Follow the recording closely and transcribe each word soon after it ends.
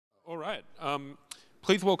right.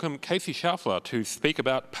 Please welcome Casey Schaufler to speak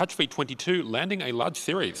about patch v22 landing a large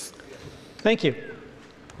series. Thank you.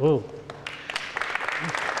 Whoa.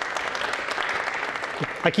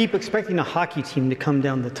 I keep expecting a hockey team to come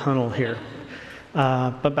down the tunnel here,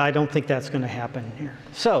 but I don't think that's going to happen here.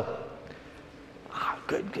 So,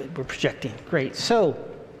 good, we're projecting, great. So,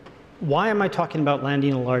 why am I talking about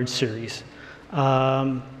landing a large series?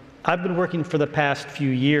 I've been working for the past few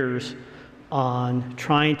years on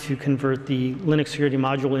trying to convert the Linux security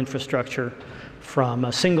module infrastructure from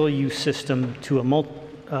a single-use system to a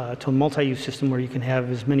multi-use system where you can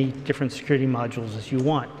have as many different security modules as you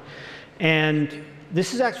want. And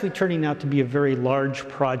this is actually turning out to be a very large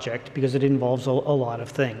project because it involves a lot of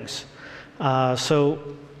things. The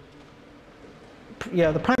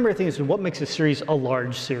primary thing is what makes a series a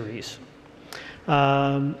large series.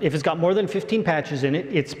 If it's got more than 15 patches in it,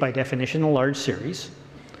 it's by definition a large series.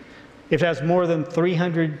 If it has more than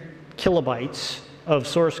 300 kilobytes of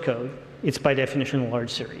source code, it's by definition a large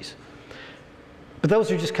series. But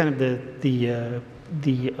those are just kind of the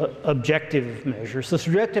objective measures. The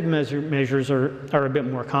subjective measures are a bit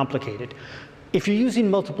more complicated. If you're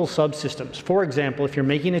using multiple subsystems, for example, if you're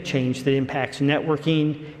making a change that impacts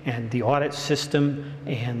networking and the audit system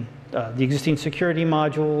and the existing security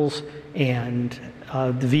modules and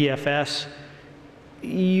the VFS,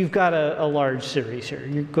 you've got a large series here.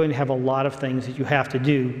 You're going to have a lot of things that you have to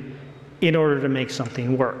do in order to make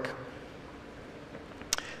something work.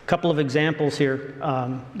 A couple of examples here,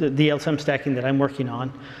 the LSM stacking that I'm working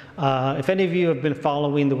on. If any of you have been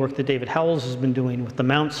following the work that David Howells has been doing with the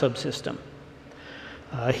mount subsystem,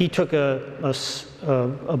 he took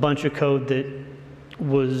a bunch of code that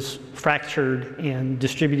was fractured and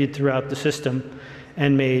distributed throughout the system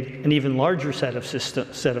and made an even larger set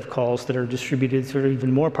of calls that are distributed through even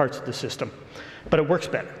more parts of the system. But it works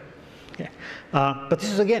better. Okay. But this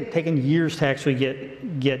is, again, taking years to actually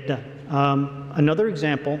get done. Another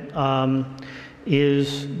example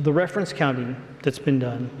is the reference counting that's been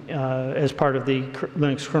done as part of the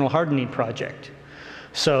Linux kernel hardening project.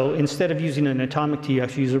 So instead of using an atomic T, you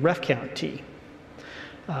actually use a ref count T.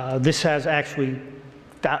 This has actually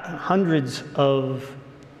hundreds of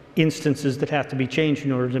instances that have to be changed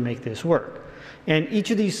in order to make this work. And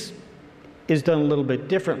each of these is done a little bit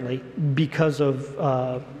differently because of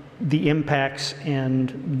the impacts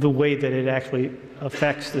and the way that it actually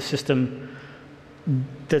affects the system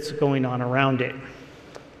that's going on around it.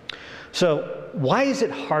 So why is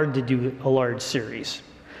it hard to do a large series?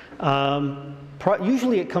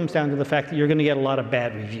 Usually it comes down to the fact that you're going to get a lot of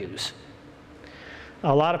bad reviews.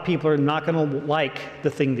 A lot of people are not going to like the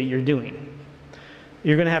thing that you're doing.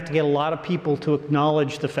 You're going to have to get a lot of people to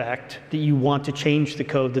acknowledge the fact that you want to change the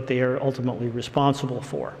code that they are ultimately responsible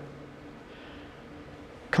for.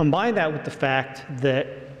 Combine that with the fact that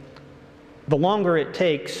the longer it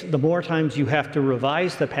takes, the more times you have to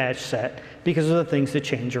revise the patch set because of the things that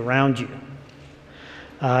change around you.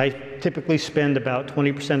 I typically spend about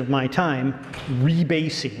 20% of my time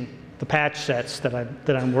rebasing the patch sets that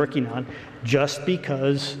I'm working on, just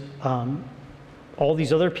because all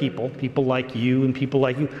these other people like you and people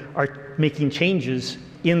like you, are making changes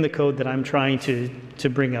in the code that I'm trying to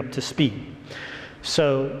bring up to speed.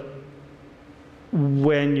 So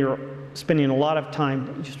when you're spending a lot of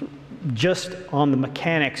time just on the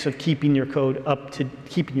mechanics of keeping your code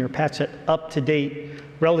keeping your patch set up to date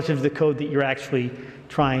relative to the code that you're actually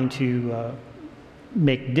trying to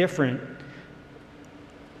make different,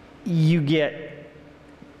 you get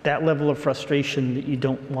that level of frustration that you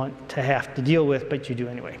don't want to have to deal with, but you do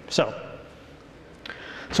anyway. So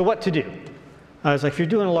what to do? It's like if you're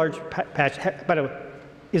doing a large patch, by the way,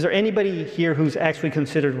 is there anybody here who's actually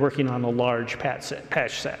considered working on a large patch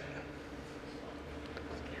set?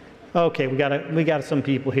 Okay, we got some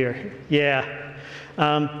people here. Yeah.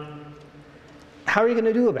 How are you going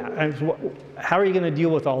to do about it? How are you going to deal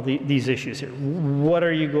with all these issues here? What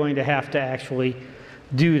are you going to have to actually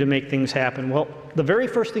do to make things happen? Well, the very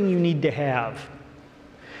first thing you need to have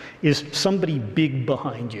is somebody big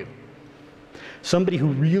behind you. Somebody who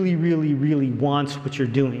really, really, really wants what you're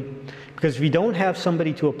doing. Because if you don't have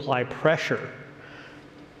somebody to apply pressure,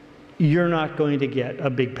 you're not going to get a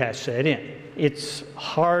big patch set in. It's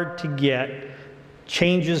hard to get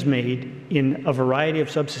changes made in a variety of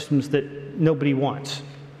subsystems that nobody wants.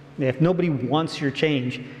 If nobody wants your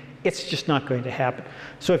change, it's just not going to happen.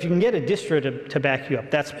 So if you can get a distro to back you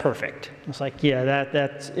up, that's perfect. It's like, yeah,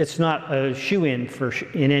 it's not a shoe-in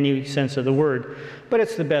in any sense of the word, but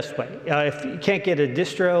it's the best way. If you can't get a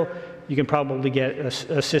distro, you can probably get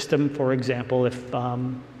a system, for example, if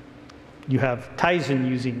you have Tizen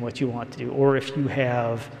using what you want to do, or if you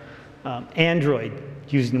have Android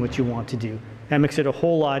using what you want to do. That makes it a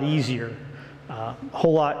whole lot easier, a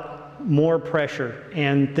whole lot more pressure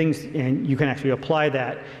and things, and you can actually apply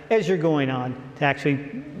that as you're going on to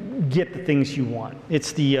actually get the things you want.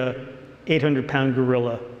 It's the 800-pound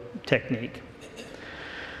gorilla technique.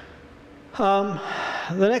 The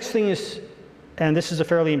next thing is, and this is a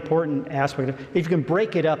fairly important aspect, if you can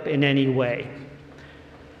break it up in any way,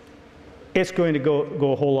 it's going to go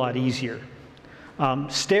a whole lot easier.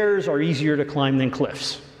 Stairs are easier to climb than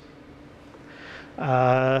cliffs.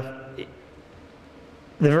 The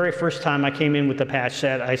very first time I came in with the patch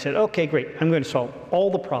set, I said, okay, great, I'm going to solve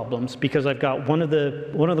all the problems because I've got one of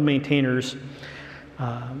the maintainers,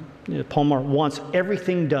 Palmar, wants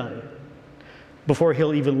everything done before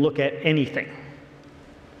he'll even look at anything.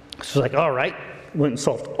 So it's like, all right, went and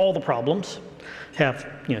solved all the problems, have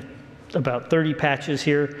about 30 patches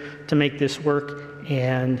here to make this work,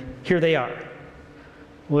 and here they are.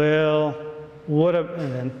 Well,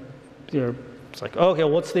 and then it's like, okay,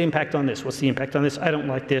 what's the impact on this? What's the impact on this? I don't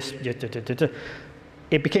like this.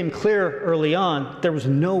 It became clear early on there was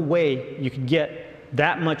no way you could get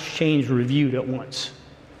that much change reviewed at once.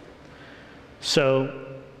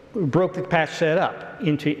 So we broke the patch set up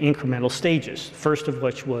into incremental stages. First of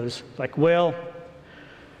which was like, well,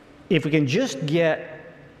 if we can just get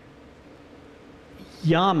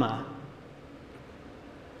Yama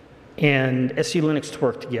and SE Linux to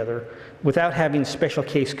work together without having special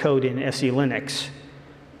case code in SE Linux,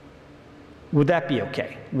 would that be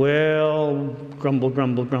okay? Well, grumble,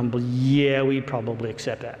 grumble, grumble. Yeah, we'd probably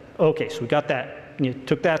accept that. Okay, so we got that.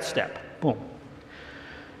 Took that step. Boom.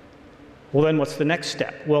 Well, then what's the next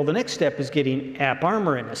step? Well, the next step is getting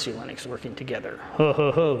AppArmor and SE Linux working together.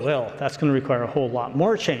 Well, that's going to require a whole lot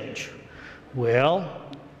more change. Well,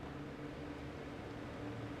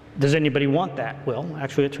 does anybody want that? Well,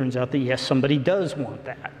 actually, it turns out that yes, somebody does want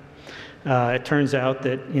that. It turns out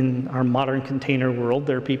that in our modern container world,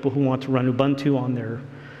 there are people who want to run Ubuntu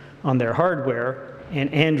on their hardware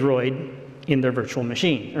and Android in their virtual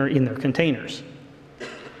machine or in their containers.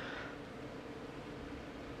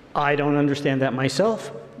 I don't understand that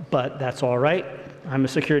myself, but that's all right. I'm a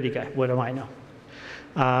security guy. What do I know?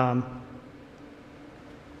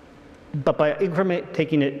 But by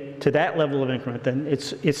taking it to that level of increment, then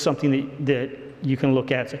it's something that you can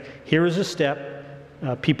look at. Say, here is a step.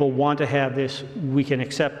 People want to have this. We can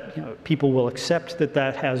accept. People will accept that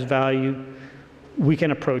that has value. We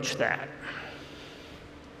can approach that.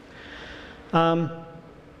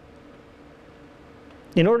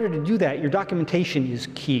 In order to do that, your documentation is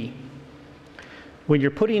key. When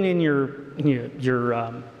you're putting in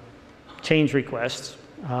your change requests,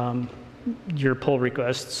 your pull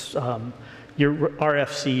requests, your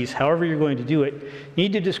RFCs, however you're going to do it, you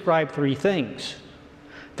need to describe 3 things.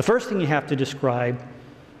 The first thing you have to describe,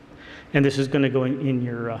 and this is going to go in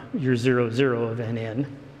your 00 of NN,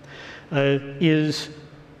 is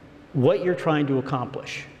what you're trying to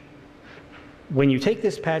accomplish. When you take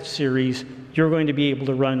this patch series, you're going to be able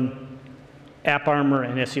to run AppArmor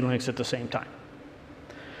and SE Linux at the same time.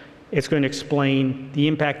 It's going to explain the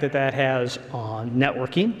impact that that has on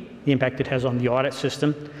networking, the impact it has on the audit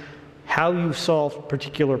system, how you've solved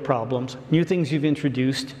particular problems, new things you've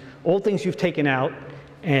introduced, old things you've taken out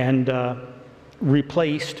and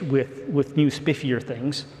replaced with new spiffier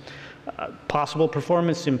things, possible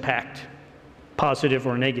performance impact, positive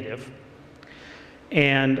or negative,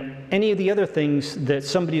 and any of the other things that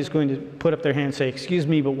somebody is going to put up their hand and say, excuse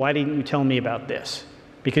me, but why didn't you tell me about this?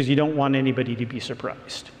 Because you don't want anybody to be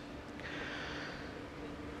surprised.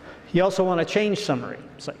 You also want a change summary.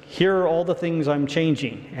 It's like, here are all the things I'm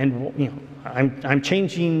changing. And I'm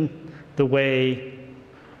changing the way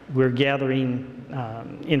we're gathering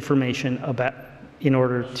information about in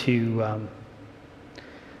order to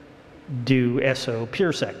do SO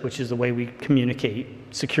PureSec, which is the way we communicate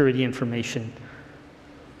security information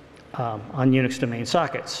on Unix domain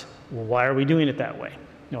sockets. Well, why are we doing it that way?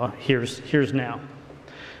 Well, here's now.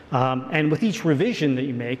 And with each revision that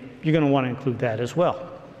you make, you're going to want to include that as well.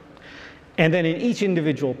 And then in each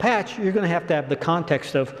individual patch, you're going to have the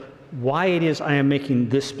context of why it is I am making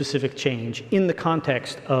this specific change in the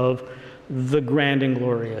context of the grand and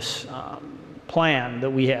glorious plan that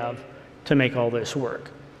we have to make all this work.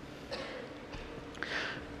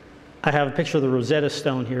 I have a picture of the Rosetta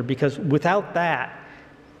Stone here because without that,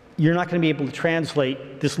 you're not going to be able to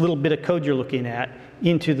translate this little bit of code you're looking at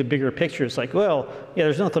into the bigger picture. It's like, well, yeah,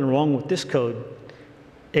 there's nothing wrong with this code,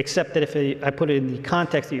 except that if I put it in the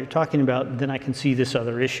context that you're talking about, then I can see this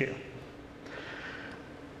other issue.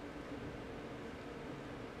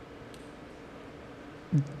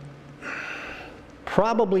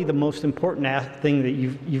 probably the most important thing that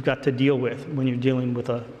you've got to deal with when you're dealing with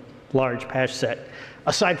a large patch set,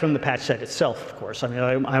 aside from the patch set itself, of course. I mean,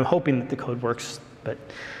 I'm hoping that the code works, but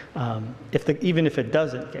even if it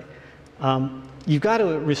doesn't, okay, you've got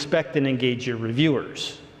to respect and engage your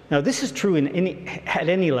reviewers. Now, this is true at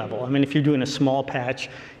any level. I mean, if you're doing a small patch,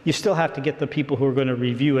 you still have to get the people who are going to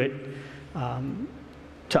review it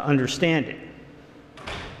to understand it.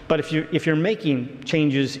 But if you're making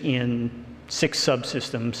changes in 6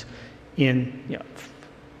 subsystems in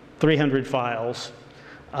 300 files,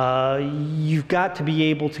 you've got to be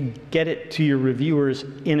able to get it to your reviewers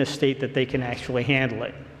in a state that they can actually handle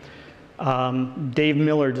it. Dave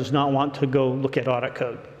Miller does not want to go look at audit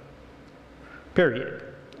code, period.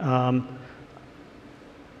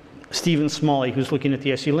 Stephen Smalley, who's looking at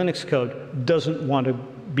the SE Linux code, doesn't want to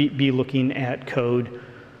be looking at code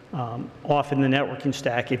off in the networking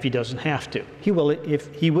stack if he doesn't have to. He will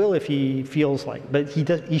if he feels like, but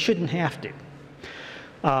he shouldn't have to.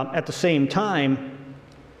 At the same time,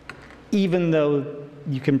 even though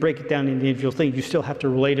you can break it down into individual things, you still have to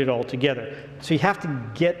relate it all together. So you have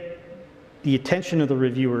to get the attention of the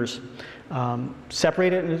reviewers,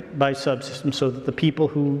 separate it by subsystem so that the people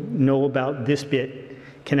who know about this bit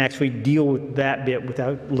can actually deal with that bit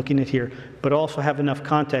without looking at here, but also have enough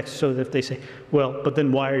context so that if they say, well, but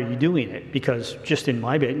then why are you doing it? Because just in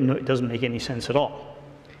my bit, no, it doesn't make any sense at all.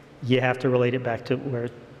 You have to relate it back to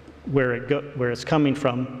where it's coming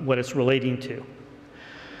from, what it's relating to.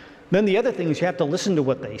 Then the other thing is you have to listen to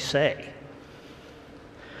what they say.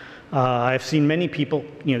 I've seen many people,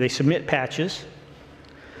 they submit patches,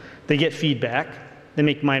 they get feedback, they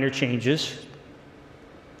make minor changes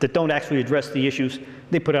that don't actually address the issues,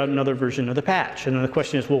 they put out another version of the patch. And then the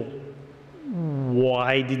question is, well,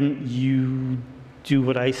 why didn't you do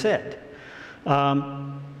what I said?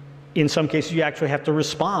 In some cases, you actually have to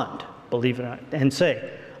respond, believe it or not, and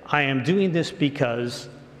say, I am doing this because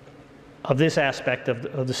of this aspect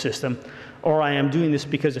of the system, or I am doing this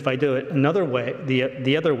because if I do it another way,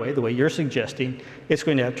 the other way, the way you're suggesting, it's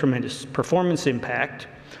going to have tremendous performance impact,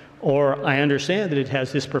 or I understand that it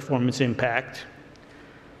has this performance impact,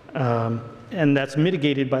 and that's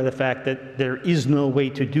mitigated by the fact that there is no way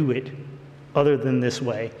to do it other than this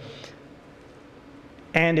way.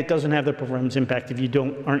 And it doesn't have the performance impact if you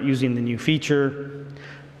aren't using the new feature.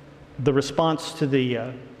 The response to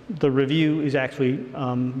the review is actually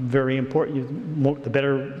very important. The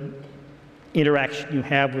better interaction you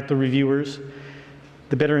have with the reviewers,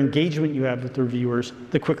 the better engagement you have with the reviewers,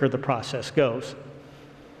 the quicker the process goes.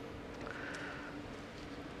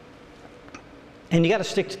 And you got to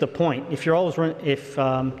stick to the point. If you're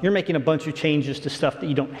you're making a bunch of changes to stuff that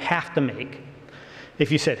you don't have to make,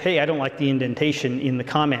 if you said, hey, I don't like the indentation in the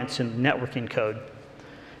comments in the networking code,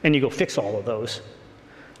 and you go fix all of those,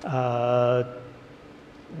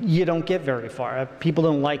 you don't get very far. People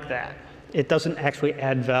don't like that. It doesn't actually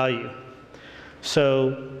add value.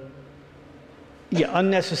 So, yeah,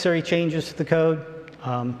 unnecessary changes to the code,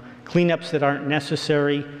 cleanups that aren't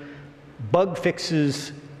necessary, bug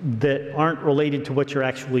fixes that aren't related to what you're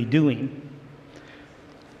actually doing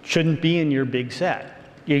shouldn't be in your big set.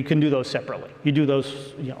 You can do those separately. You do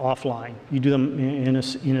those offline. You do them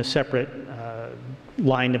in a separate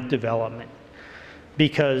line of development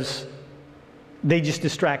because they just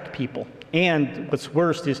distract people. And what's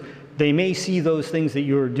worst is they may see those things that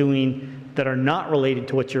you're doing that are not related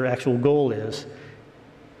to what your actual goal is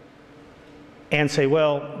and say,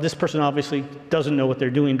 well, this person obviously doesn't know what they're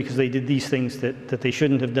doing because they did these things that they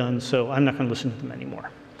shouldn't have done, so I'm not going to listen to them anymore.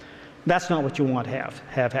 That's not what you want to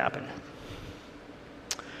have happen.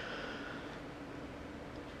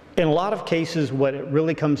 In a lot of cases, what it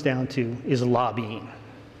really comes down to is lobbying.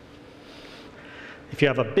 If you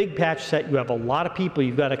have a big patch set, you have a lot of people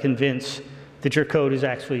you've got to convince that your code is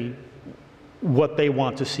actually what they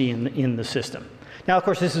want to see in the system. Now, of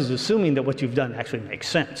course, this is assuming that what you've done actually makes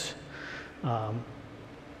sense.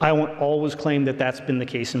 I won't always claim that that's been the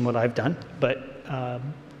case in what I've done, but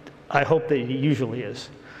I hope that it usually is.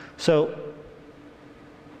 So,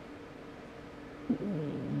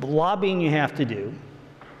 the lobbying you have to do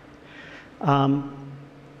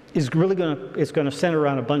is really going to center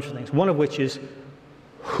around a bunch of things. One of which is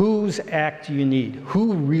whose act do you need?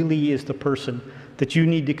 Who really is the person that you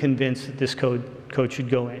need to convince that this code should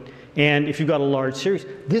go in? And if you've got a large series,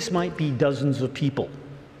 this might be dozens of people.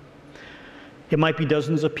 It might be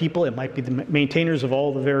dozens of people. It might be the maintainers of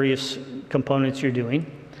all the various components you're doing.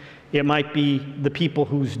 It might be the people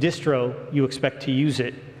whose distro you expect to use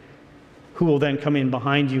it, who will then come in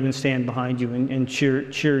behind you and stand behind you and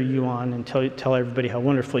cheer you on and tell everybody how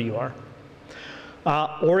wonderful you are.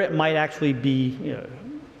 Or it might actually be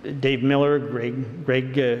Dave Miller,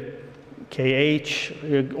 Greg KH,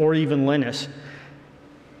 or even Linus,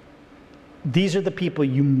 these are the people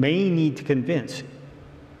you may need to convince.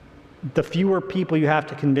 The fewer people you have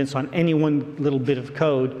to convince on any one little bit of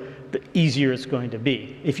code, the easier it's going to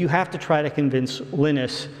be. If you have to try to convince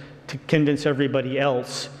Linus to convince everybody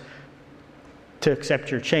else to accept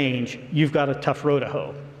your change, you've got a tough row to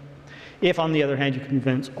hoe. If, on the other hand, you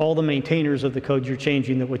convince all the maintainers of the code you're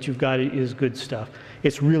changing that what you've got is good stuff,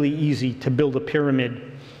 it's really easy to build a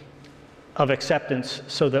pyramid of acceptance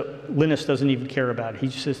so that Linus doesn't even care about it. He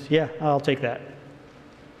just says, yeah, I'll take that.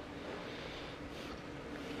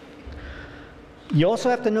 You also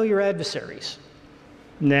have to know your adversaries.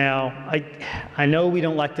 Now, I know we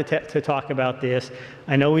don't like to talk about this.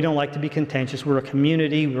 I know we don't like to be contentious. We're a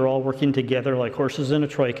community. We're all working together like horses in a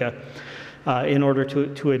troika in order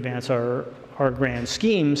to advance our grand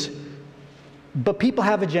schemes. But people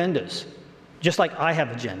have agendas, just like I have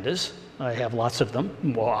agendas. I have lots of them.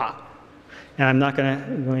 Mwah. And I'm not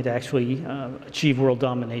going to actually achieve world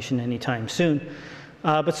domination anytime soon.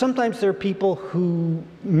 But sometimes there are people who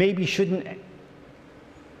maybe shouldn't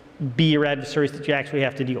be your adversaries that you actually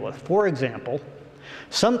have to deal with. For example,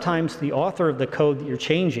 sometimes the author of the code that you're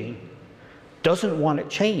changing doesn't want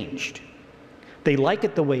it changed. They like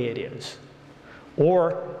it the way it is.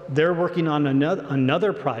 Or they're working on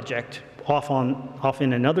another project off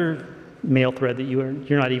in another mail thread that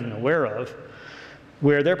you're not even aware of,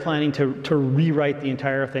 where they're planning to rewrite the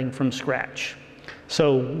entire thing from scratch.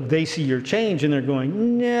 So they see your change and they're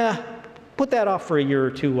going, nah, put that off for a year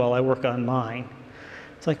or two while I work on mine.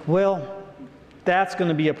 It's like, well, that's going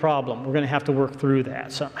to be a problem. We're going to have to work through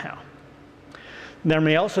that somehow. There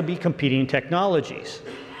may also be competing technologies.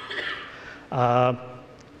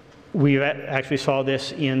 We actually saw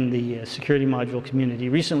this in the security module community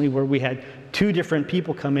recently, where we had 2 different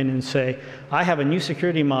people come in and say, I have a new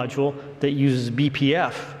security module that uses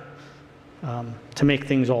BPF to make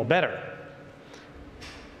things all better.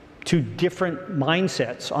 2 different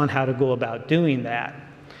mindsets on how to go about doing that.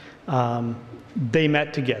 They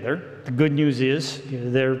met together. The good news is,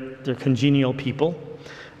 they're congenial people,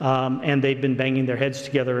 and they've been banging their heads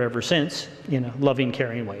together ever since, in a loving,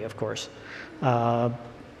 caring way, of course.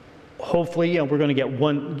 Hopefully, we're going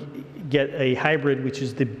to get a hybrid, which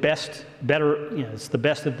is the best, it's the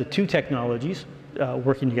best of the 2 technologies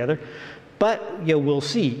working together. But we'll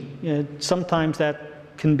see. Sometimes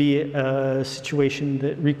that can be a situation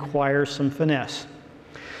that requires some finesse,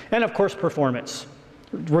 and of course, performance.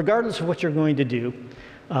 Regardless of what you're going to do,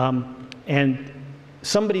 and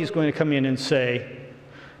somebody is going to come in and say,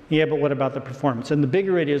 yeah, but what about the performance? And the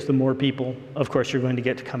bigger it is, the more people, of course, you're going to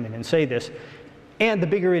get to come in and say this. And the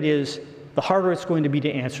bigger it is, the harder it's going to be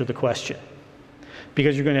to answer the question.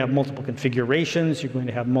 Because you're going to have multiple configurations, you're going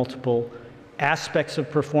to have multiple aspects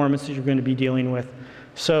of performance that you're going to be dealing with.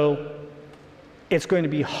 So it's going to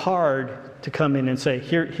be hard to come in and say,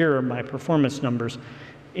 here are my performance numbers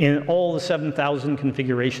in all the 7,000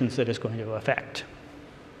 configurations that it's going to affect.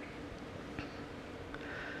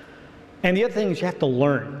 And the other thing is you have to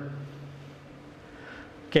learn.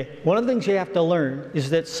 Okay, one of the things you have to learn is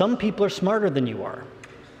that some people are smarter than you are.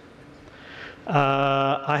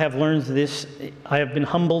 I have learned this. I have been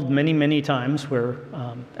humbled many, many times where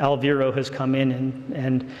Alviro has come in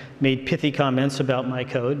and made pithy comments about my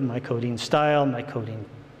code, my coding style, my coding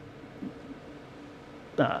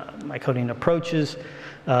approaches,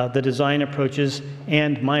 the design approaches,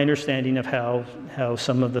 and my understanding of how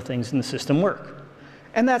some of the things in the system work.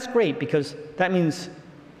 And that's great, because that means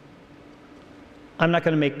I'm not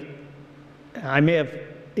going to make, I may have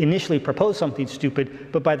initially proposed something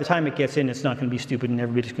stupid, but by the time it gets in, it's not going to be stupid and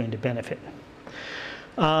everybody's going to benefit.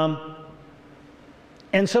 And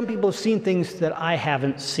some people have seen things that I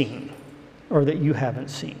haven't seen, or that you haven't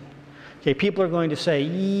seen. Okay, people are going to say,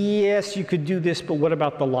 yes, you could do this, but what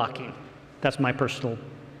about the locking? That's one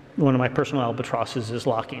of my personal albatrosses is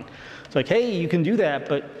locking. It's like, hey, you can do that,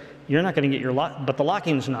 but you're not going to get your lock, but the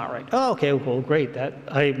locking's not right. Oh, okay, well, great. That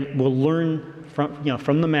I will learn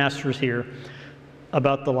from the masters here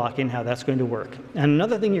about the locking, how that's going to work. And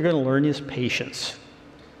another thing you're going to learn is patience.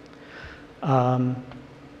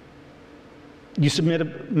 You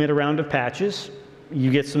submit a round of patches,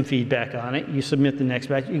 you get some feedback on it, you submit the next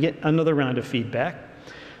batch, you get another round of feedback.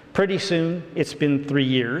 Pretty soon, it's been 3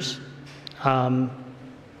 years.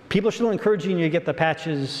 People are still encouraging you to get the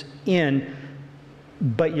patches in,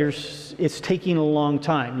 but it's taking a long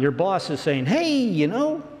time. Your boss is saying, hey,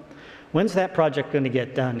 when's that project going to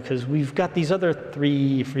get done? Because we've got these other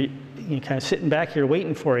 3 kind of sitting back here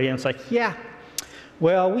waiting for you. And it's like, yeah,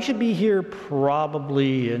 well, we should be here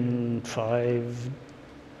probably in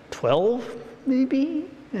 5:12, maybe.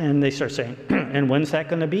 And they start saying, and when's that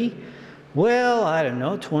going to be? Well, I don't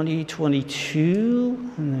know,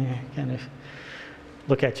 2022. And they kind of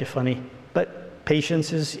look at you funny. But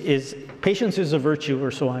patience is a virtue,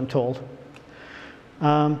 or so I'm told.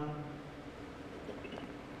 And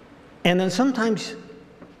then sometimes,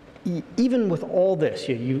 even with all this,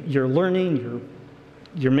 you're learning,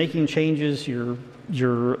 you're making changes, you're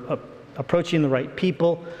approaching the right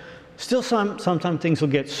people. Still, sometimes things will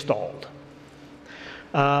get stalled.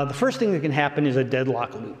 The first thing that can happen is a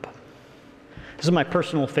deadlock loop. This is my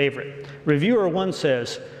personal favorite. Reviewer 1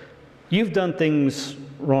 says, you've done things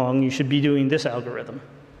wrong, you should be doing this algorithm.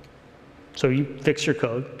 So you fix your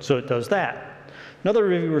code so it does that. Another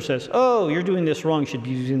reviewer says, oh, you're doing this wrong, you should be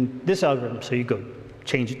using this algorithm, so you go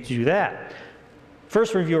change it to do that.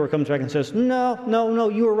 First reviewer comes back and says, no,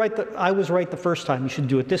 you were right, I was right the first time, you should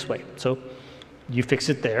do it this way. So you fix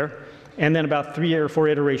it there. And then about 3 or 4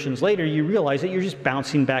 iterations later, you realize that you're just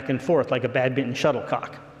bouncing back and forth like a badminton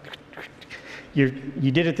shuttlecock. You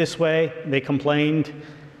did it this way, they complained,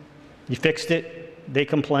 you fixed it, they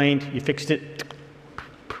complained, you fixed it.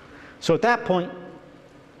 So at that point,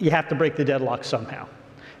 you have to break the deadlock somehow.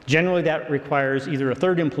 Generally, that requires either a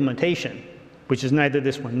third implementation, which is neither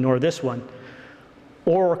this one nor this one,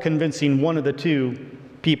 or convincing one of the two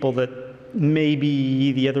people that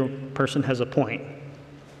maybe the other person has a point.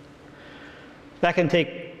 That can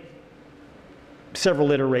take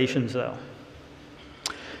several iterations, though.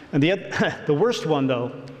 And the worst one,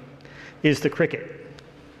 though, is the cricket.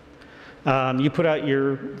 You put out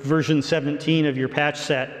your version 17 of your patch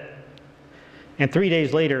set, and 3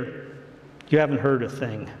 days later, you haven't heard a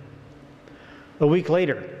thing. A week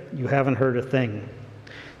later, you haven't heard a thing.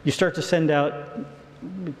 You start to send out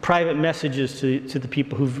private messages to the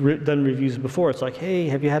people who've done reviews before. It's like, hey,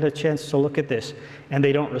 have you had a chance to look at this? And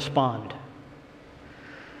they don't respond.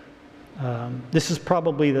 This is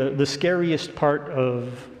probably the scariest part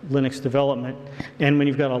of Linux development. And when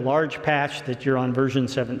you've got a large patch that you're on version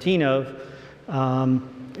 17 of,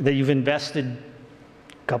 that you've invested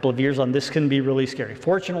a couple of years on, this can be really scary.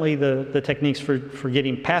 Fortunately, the techniques for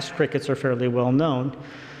getting past crickets are fairly well known.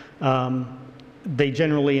 They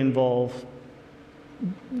generally involve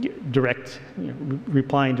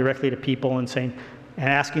replying directly to people and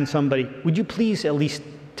asking somebody, would you please at least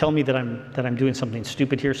tell me that I'm doing something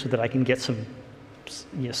stupid here so that I can get some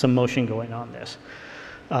motion going on this.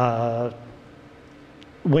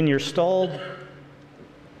 When you're stalled,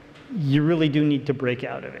 you really do need to break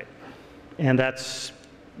out of it. And that's,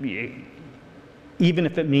 even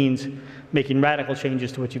if it means making radical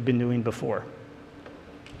changes to what you've been doing before.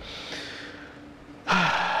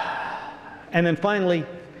 And then finally,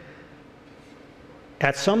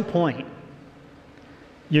 at some point,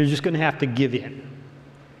 you're just going to have to give in.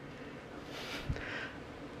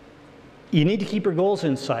 You need to keep your goals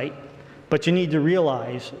in sight, but you need to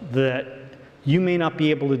realize that you may not be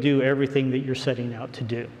able to do everything that you're setting out to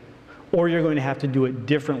do, or you're going to have to do it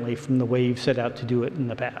differently from the way you've set out to do it in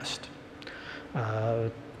the past.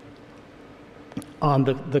 On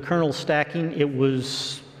the kernel stacking, it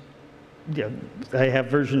was, I have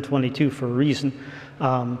version 22 for a reason,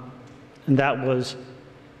 and that was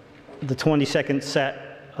the 22nd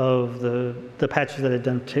set of the patches that I've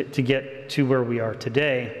done to get to where we are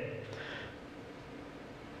today,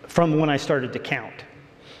 from when I started to count.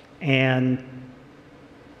 And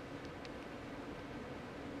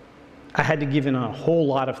I had to give in on a whole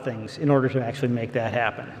lot of things in order to actually make that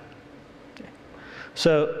happen. Okay.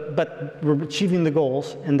 So, but we're achieving the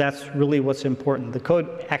goals, and that's really what's important. The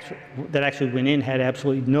code that actually went in had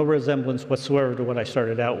absolutely no resemblance whatsoever to what I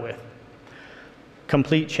started out with.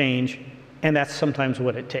 Complete change, and that's sometimes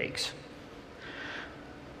what it takes.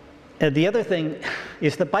 And the other thing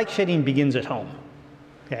is that bike shedding begins at home.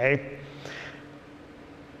 Okay?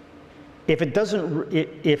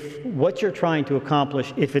 If what you're trying to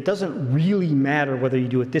accomplish, if it doesn't really matter whether you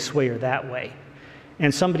do it this way or that way,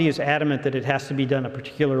 and somebody is adamant that it has to be done a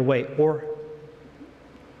particular way, or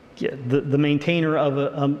the maintainer of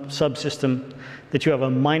a subsystem that you have a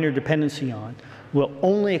minor dependency on will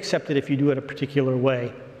only accept it if you do it a particular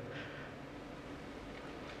way,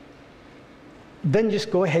 then just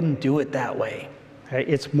go ahead and do it that way. Okay?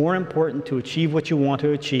 It's more important to achieve what you want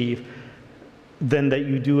to achieve than that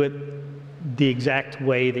you do it the exact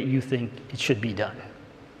way that you think it should be done.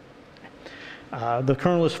 The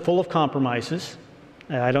kernel is full of compromises.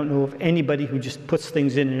 I don't know of anybody who just puts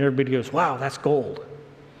things in and everybody goes, wow, that's gold.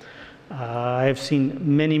 I've seen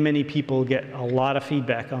many, many people get a lot of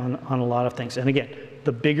feedback on a lot of things. And again,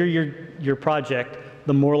 the bigger your project,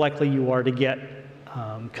 the more likely you are to get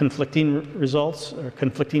conflicting results or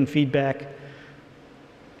conflicting feedback.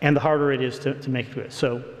 and the harder it is to make it.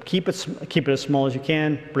 So keep it as small as you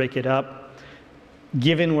can, break it up,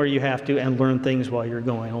 give in where you have to, and learn things while you're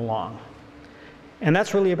going along. And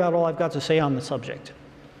that's really about all I've got to say on the subject.